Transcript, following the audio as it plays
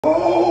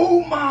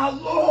Oh my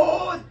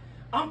Lord,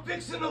 I'm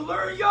fixing to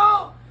learn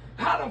y'all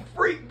how to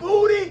freak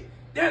booty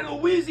that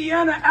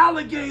Louisiana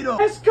alligator.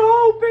 Let's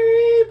go,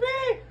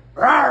 baby.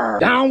 Rawr.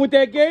 Down with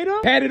that gator,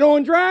 pat it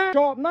on dry,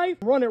 sharp knife,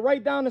 run it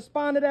right down the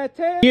spine of that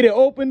tail, get it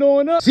opened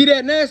on up. See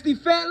that nasty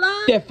fat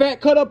line? That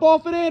fat cut up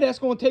off of there, that's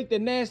gonna take the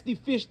nasty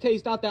fish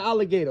taste out the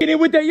alligator. Hit it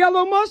with that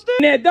yellow mustard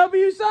and that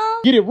W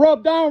sauce, get it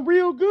rubbed down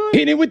real good.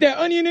 Hit it with that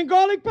onion and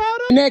garlic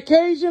powder and that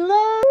Cajun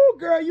love. Ooh,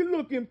 girl, you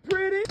looking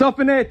pretty.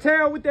 Stuffing that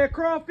tail with that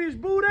crawfish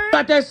boudin.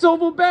 Got that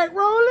silverback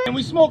rolling, and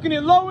we smoking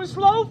it low and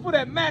slow for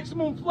that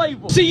maximum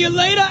flavor. See you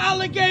later,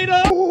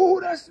 alligator.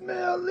 Ooh, that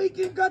smell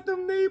leaking, got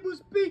them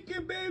neighbors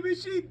peeking, baby.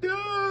 She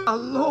does. My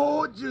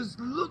Lord, just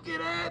look at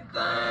that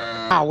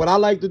thing. Now, what I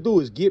like to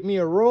do is get me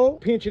a roll,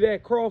 pinch of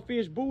that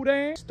crawfish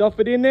boudin, stuff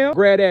it in there,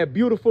 grab that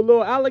beautiful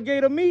little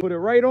alligator meat, put it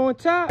right on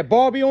top, that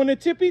Barbie on the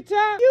tippy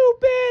top. You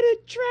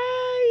better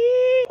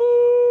try it.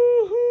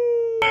 Ooh.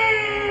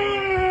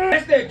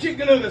 That's that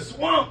chicken of the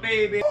swamp,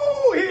 baby.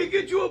 Ooh, here,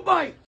 get you a bite.